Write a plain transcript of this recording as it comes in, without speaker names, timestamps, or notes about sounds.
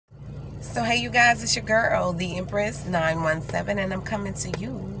So hey you guys, it's your girl, the Empress 917, and I'm coming to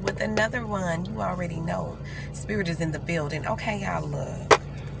you with another one. You already know, Spirit is in the building. Okay, y'all, look.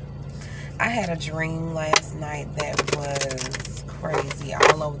 I had a dream last night that was crazy,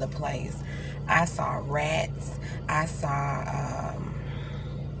 all over the place. I saw rats. I saw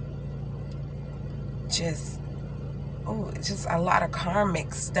just a lot of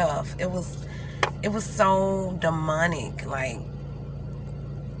karmic stuff. It was so demonic, like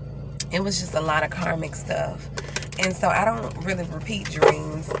it was just a lot of karmic stuff. And so I don't really repeat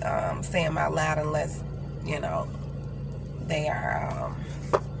dreams, say them out loud unless, you know, they are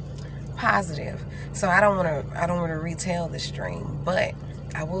positive. So I don't want to retell this dream, but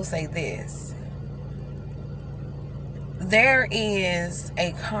I will say this. There is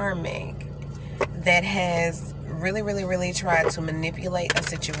a karmic that has really tried to manipulate a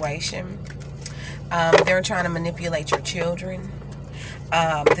situation. They're trying to manipulate your children.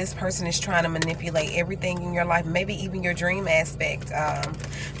 This person is trying to manipulate everything in your life, maybe even your dream aspect,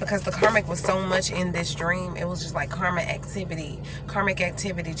 because the karmic was so much in this dream. It was just like karmic activity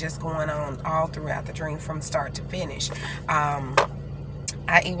just going on all throughout the dream from start to finish.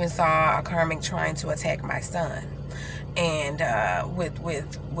 I even saw a karmic trying to attack my son, and with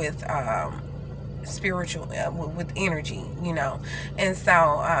spiritual, with energy, you know. And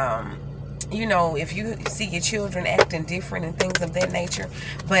so you know, if you see your children acting different and things of that nature.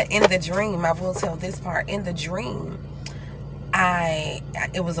 But in the dream, I will tell this part. In the dream,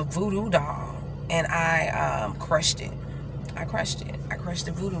 it was a voodoo doll, and I crushed it. I crushed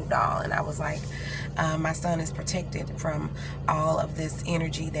the voodoo doll, and I was like, my son is protected from all of this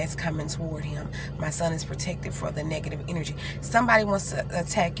energy that's coming toward him. My son is protected for the negative energy. Somebody wants to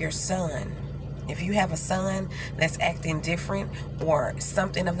attack your son. If you have a son that's acting different or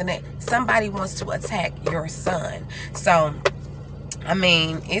something of the net, somebody wants to attack your son. So, I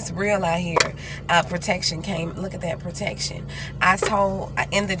mean, it's real out here. Protection came. Look at that protection. I told,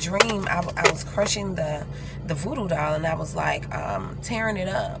 in the dream, I was crushing the voodoo doll, and I was like tearing it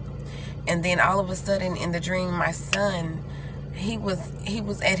up. And then all of a sudden in the dream, my son, he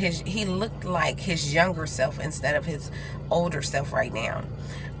looked like his younger self instead of his older self right now.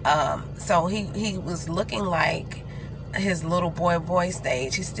 So he was looking like his little boy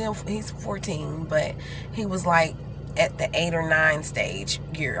stage. He's 14, but he was like at the 8 or 9 stage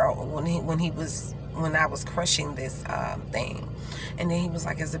year old when I was crushing this thing. And then he was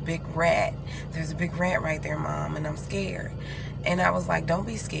like, there's a big rat right there, Mom, and I'm scared. And I was like, don't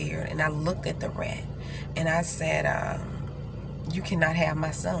be scared. And I looked at the rat, and I said, you cannot have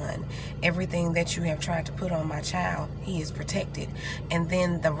my son. Everything that you have tried to put on my child, he is protected. And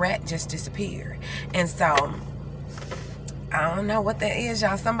then the rat just disappeared. And so I don't know what that is,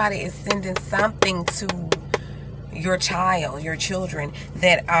 y'all. Somebody is sending something to your child, your children,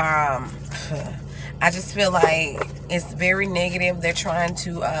 that I just feel like it's very negative. They're trying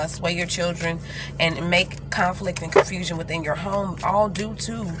to sway your children and make conflict and confusion within your home, all due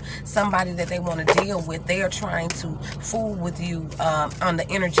to somebody that they want to deal with. They are trying to fool with you on the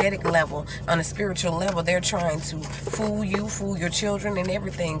energetic level, on the spiritual level. They're trying to fool you, fool your children, and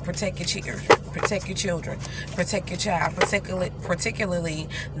everything. Protect your children, protect your children, protect your child, particularly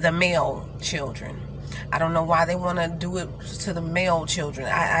the male children. I don't know why they want to do it to the male children.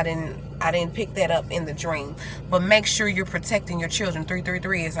 I didn't pick that up in the dream. But make sure you're protecting your children.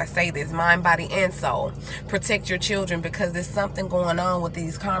 333, as I say this, mind, body, and soul. Protect your children, because there's something going on with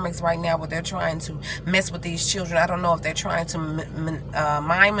these karmics right now where they're trying to mess with these children. I don't know if they're trying to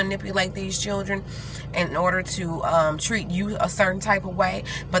mind manipulate these children in order to treat you a certain type of way,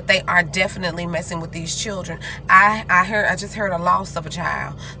 but they are definitely messing with these children. I just heard a loss of a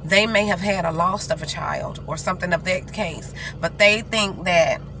child. They may have had a loss of a child or something of that case, but they think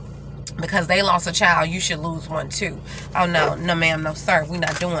that because they lost a child, you should lose one too. Oh no, no ma'am, no sir, we're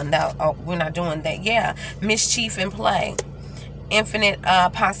not doing that. Oh, we're not doing that. Yeah, mischief in play, infinite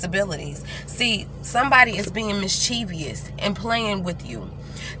possibilities. See, somebody is being mischievous and playing with you.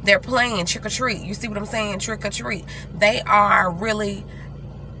 They're playing trick or treat. You see what I'm saying? Trick or treat. They are really.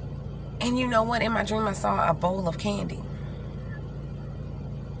 And you know what? In my dream, I saw a bowl of candy.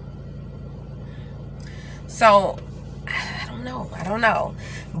 So I don't know,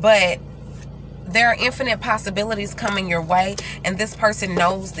 but there are infinite possibilities coming your way, and this person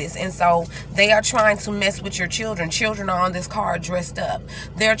knows this, and so they are trying to mess with your children. Children are on this card dressed up.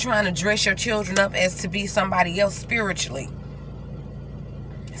 They're trying to dress your children up as to be somebody else spiritually,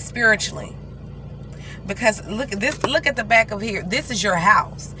 because look at this. Look at the back of here. This is your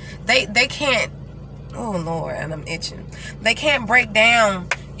house. They can't. Oh Lord, and I'm itching. They can't break down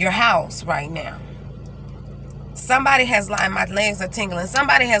your house right now. Somebody has, like, my legs are tingling.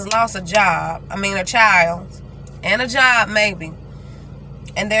 Somebody has lost a job. I mean, a child and a job maybe.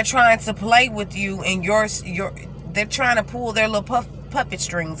 And they're trying to play with you and they're trying to pull their little puppet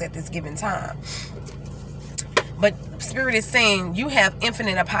strings at this given time. But Spirit is saying you have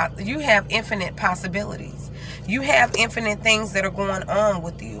infinite possibilities. You have infinite things that are going on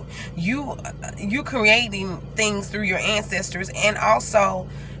with you. You creating things through your ancestors, and also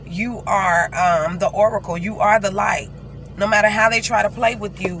you are the oracle. You are the light. No matter how they try to play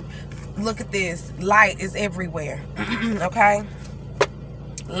with you, look at this. Light is everywhere. Okay?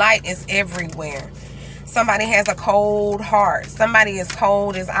 Light is everywhere. Somebody has a cold heart. Somebody is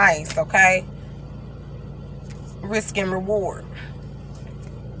cold as ice. Okay? Risk and reward.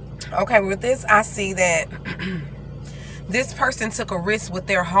 Okay, with this, I see that this person took a risk with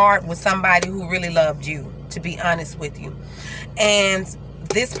their heart with somebody who really loved you, to be honest with you. And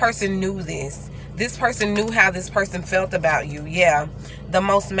this person knew this. This person knew how this person felt about you. Yeah, the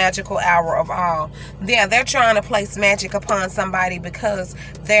most magical hour of all. Yeah, they're trying to place magic upon somebody because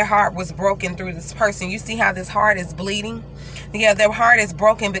their heart was broken through this person. You see how this heart is bleeding? Yeah, their heart is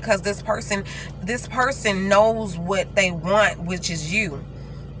broken because this person knows what they want, which is you.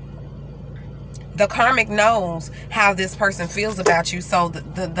 The karmic knows how this person feels about you. So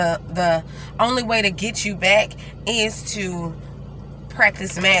the only way to get you back is to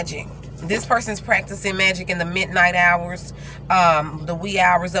practice magic. This person's practicing magic in the midnight hours, the wee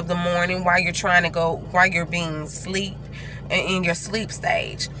hours of the morning, while you're being sleep, in your sleep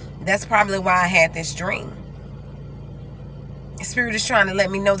stage. That's probably why I had this dream. Spirit is trying to let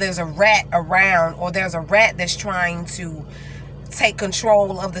me know there's a rat around, or there's a rat that's trying to take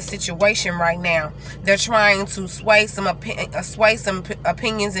control of the situation right now. They're trying to sway some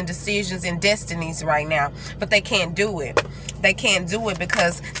opinions and decisions and destinies right now, but they can't do it. They can't do it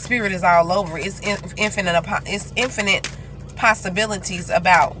because Spirit is all over. It's infinite possibilities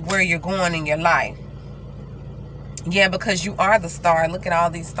about where you're going in your life. Yeah, because you are the star. Look at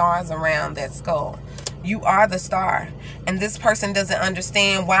all these stars around that skull. You are the star. And this person doesn't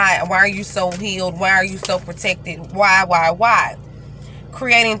understand why. Why are you so healed? Why are you so protected? Why?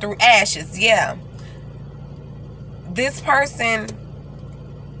 Creating through ashes. Yeah. This person...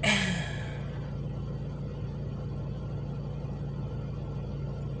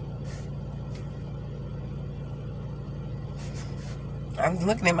 I'm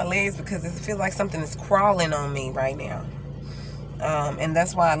looking at my legs because it feels like something is crawling on me right now. And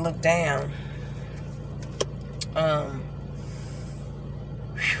that's why I look down.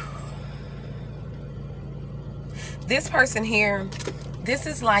 This person here, this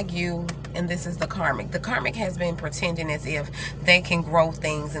is like you, and this is the karmic. The karmic has been pretending as if they can grow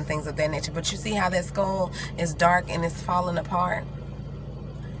things and things of that nature. But you see how that skull is dark and it's falling apart?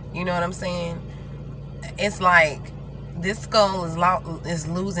 You know what I'm saying? It's like this skull is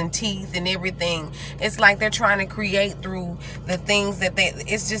losing teeth and everything. It's like they're trying to create through the things that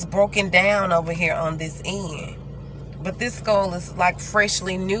it's just broken down over here on this end. But this skull is like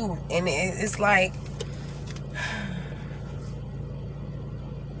freshly new, and it's like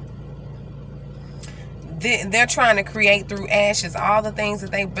they're trying to create through ashes all the things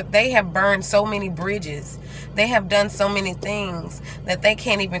that but they have burned so many bridges. They have done so many things that they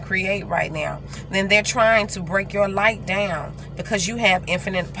can't even create right now. Then they're trying to break your light down because you have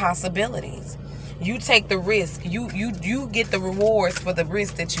infinite possibilities. You take the risk. You get the rewards for the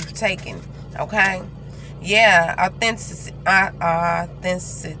risk that you've taken. Okay? Yeah, authenticity.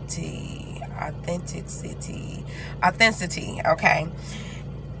 Okay.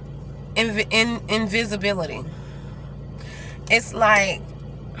 Invisibility. It's like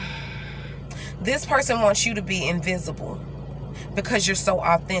this person wants you to be invisible because you're so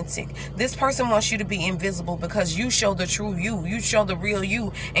authentic. This person wants you to be invisible because you show the true you. You show the real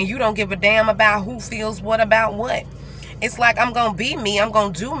you, and you don't give a damn about who feels what about what. It's like, I'm going to be me. I'm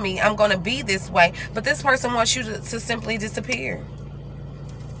going to do me. I'm going to be this way. But this person wants you to simply disappear.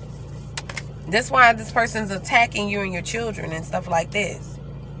 That's why this person's attacking you and your children and stuff like this.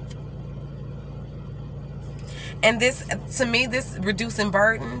 And this, to me, this reducing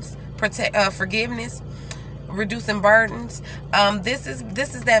burdens, forgiveness, reducing burdens. This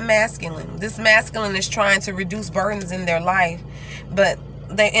is that masculine. This masculine is trying to reduce burdens in their life, but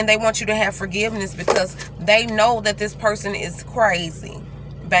they want you to have forgiveness because they know that this person is crazy.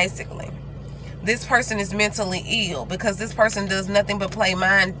 Basically, this person is mentally ill because this person does nothing but play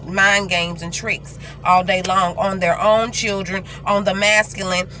mind games and tricks all day long on their own children, on the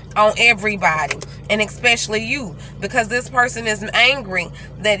masculine, on everybody, and especially you, because this person is angry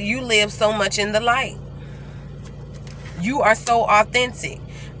that you live so much in the light. You are so authentic.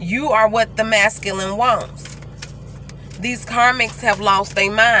 You are what the masculine wants. These karmics have lost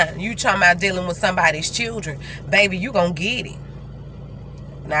their mind. You talking about dealing with somebody's children. Baby, you gonna get it.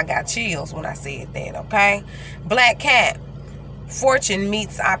 And I got chills when I said that, okay? Black cat. Fortune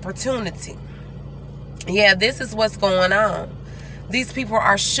meets opportunity. Yeah, this is what's going on. These people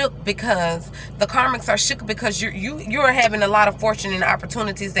are shook because the karmics are shook because you're having a lot of fortune and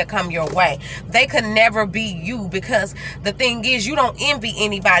opportunities that come your way. They could never be you, because the thing is, you don't envy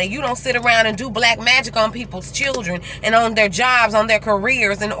anybody. You don't sit around and do black magic on people's children and on their jobs, on their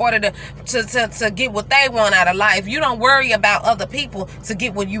careers, in order to get what they want out of life. You don't worry about other people to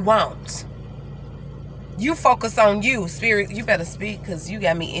get what you want. You focus on you. Spirit, you better speak, because you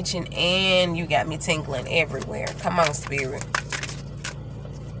got me itching and you got me tingling everywhere. Come on, Spirit.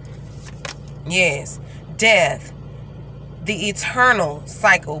 Yes, death. The eternal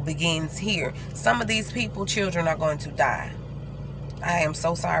cycle begins here. Some of these people, children, are going to die. I am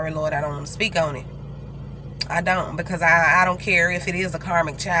so sorry, Lord. I don't want to speak on it. I don't, because I don't care if it is a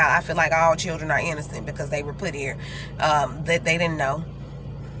karmic child. I feel like all children are innocent because they were put here. That they didn't know.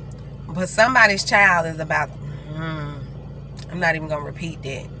 But somebody's child is about... I'm not even going to repeat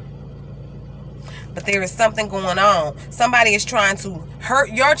that. But there is something going on. Somebody is trying to hurt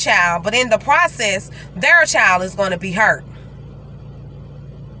your child, but in the process, their child is going to be hurt.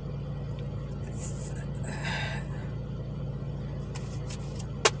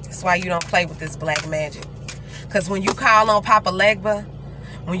 That's why you don't play with this black magic. Because when you call on Papa Legba,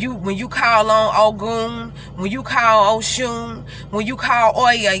 when you call on Ogun, when you call Oshun, when you call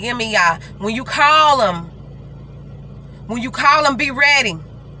Oya, Yemiya, when you call them, be ready.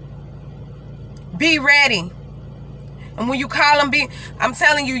 Be ready. And when you call them, I'm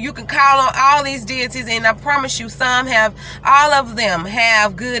telling you, you can call on all these deities, and I promise you, all of them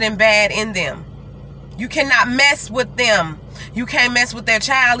have good and bad in them. You cannot mess with them. You can't mess with their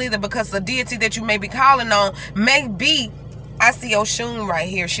child either, because the deity that you may be calling on may be, I see Oshun right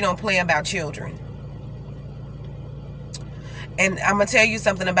here. She don't play about children. And I'm going to tell you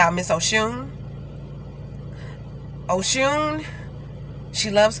something about Miss Oshun. Oshun,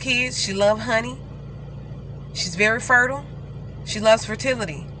 she loves kids. She loves honey. She's very fertile. She loves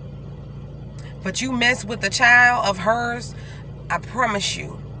fertility. But you mess with a child of hers, I promise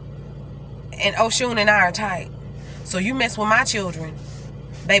you. And Oshun and I are tight. So you mess with my children,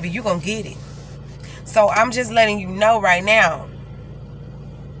 baby, you gonna get it. So I'm just letting you know right now.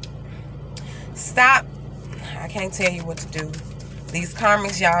 Stop. I can't tell you what to do. These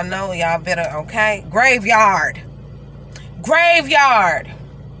karmics, y'all know, y'all better, okay? Graveyard. Graveyard.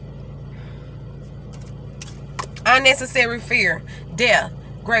 Unnecessary fear, death,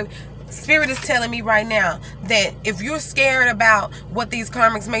 grave. Spirit is telling me right now that if you're scared about what these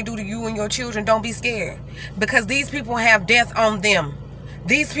karmics may do to you and your children, don't be scared. Because these people have death on them.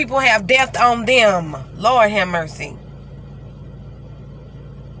 These people have death on them. Lord have mercy.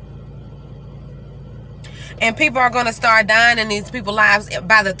 And people are going to start dying in these people's lives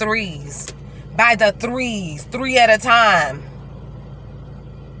by the threes. By the threes. 3 at a time.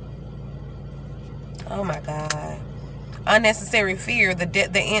 Oh my God. Unnecessary fear. The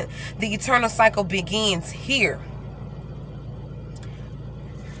eternal cycle begins here.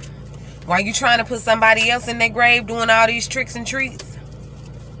 Why are you trying to put somebody else in their grave doing all these tricks and treats?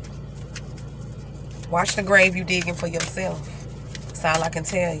 Watch the grave you digging for yourself. That's all I can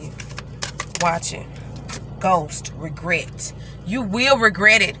tell you. Watch it. Ghost. Regret. You will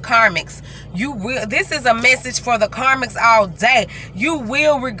regret it, karmics. You will. This is a message for the karmics all day. You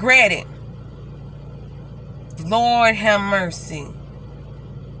will regret it. Lord have mercy.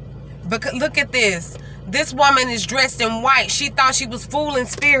 But look at this. This woman is dressed in white. She thought she was fooling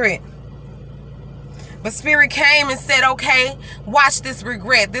Spirit. But Spirit came and said, okay, watch this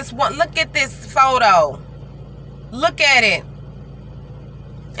regret. This one, look at this photo. Look at it.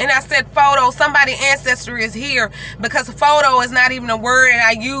 And I said photo. Somebody's ancestry is here, because photo is not even a word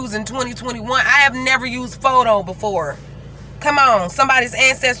I use in 2021. I have never used photo before. Come on. Somebody's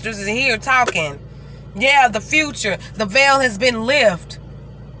ancestors is here talking. Yeah, the future. The veil has been lifted.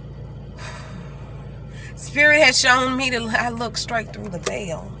 Spirit has shown me that I look straight through the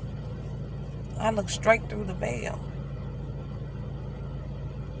veil. I look straight through the veil.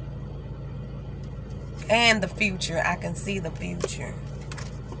 And the future. I can see the future.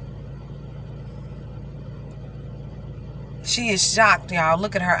 She is shocked, y'all.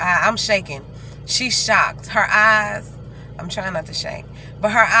 Look at her eye. I'm shaking. She's shocked. Her eyes, I'm trying not to shake,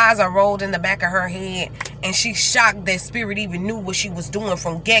 but her eyes are rolled in the back of her head, and she's shocked that Spirit even knew what she was doing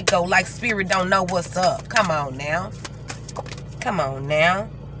from get-go, like Spirit don't know what's up. Come on now. Come on now.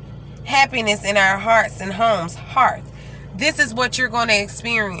 Happiness in our hearts and homes. Heart. This is what you're going to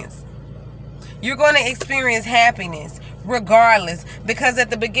experience. You're going to experience happiness, regardless, because at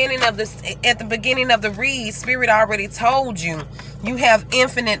the beginning of the read, Spirit already told you have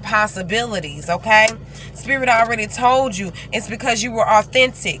infinite possibilities. Okay, Spirit already told you it's because you were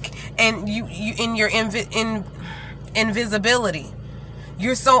authentic, and you in your invisibility.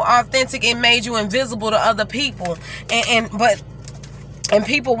 You're so authentic, it made you invisible to other people, and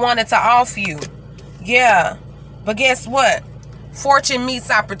people wanted to off you. Yeah, but guess what? Fortune meets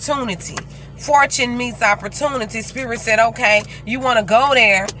opportunity. Fortune meets opportunity. Spirit said, okay, you want to go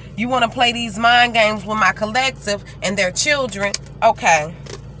there. You want to play these mind games with my collective and their children. Okay.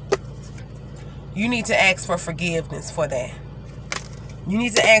 You need to ask for forgiveness for that. You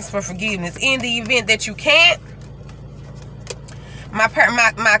need to ask for forgiveness. In the event that you can't, my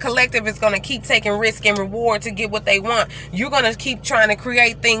collective is going to keep taking risk and reward to get what they want. You're going to keep trying to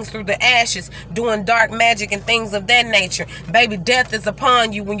create things through the ashes, doing dark magic and things of that nature. Baby, death is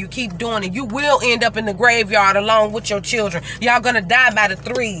upon you when you keep doing it. You will end up in the graveyard along with your children. Y'all going to die by the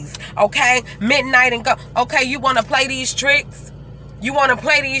threes, okay? Midnight and go. Okay, you want to play these tricks? You want to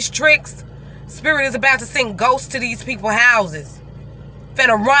play these tricks? Spirit is about to send ghosts to these people's houses.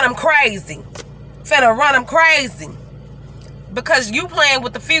 Finna run them crazy. Finna run them crazy. Because you playing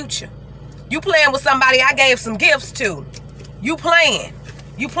with the future. You playing with somebody I gave some gifts to. You playing.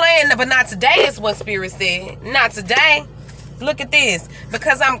 You playing, but not today is what Spirit said. Not today. Look at this.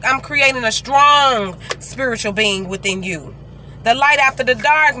 Because I'm creating a strong spiritual being within you. The light after the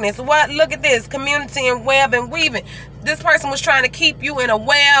darkness. What? Look at this. Community and web and weaving. This person was trying to keep you in a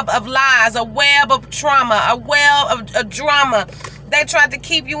web of lies, a web of trauma, a web of drama. They tried to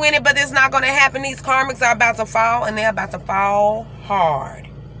keep you in it, but it's not going to happen. These karmics are about to fall, and they're about to fall hard.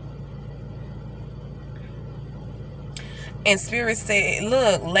 And Spirit said,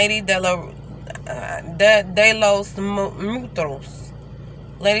 look, Lady de los Mutros.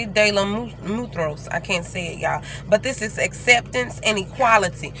 Lady de los Mutros. I can't say it, y'all. But this is acceptance and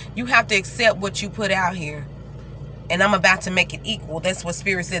equality. You have to accept what you put out here. And I'm about to make it equal. That's what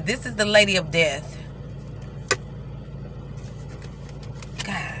Spirit said. This is the Lady of Death.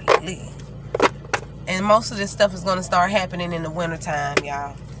 Golly. And most of this stuff is going to start happening in the wintertime,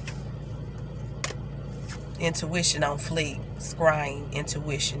 y'all. Intuition on fleek. Scrying,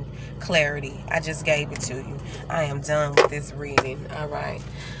 intuition, clarity. I just gave it to you. I am done with this reading. All right.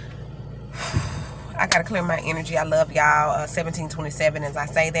 I got to clear my energy. I love y'all. 1727. As I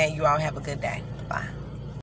say that, you all have a good day. Bye.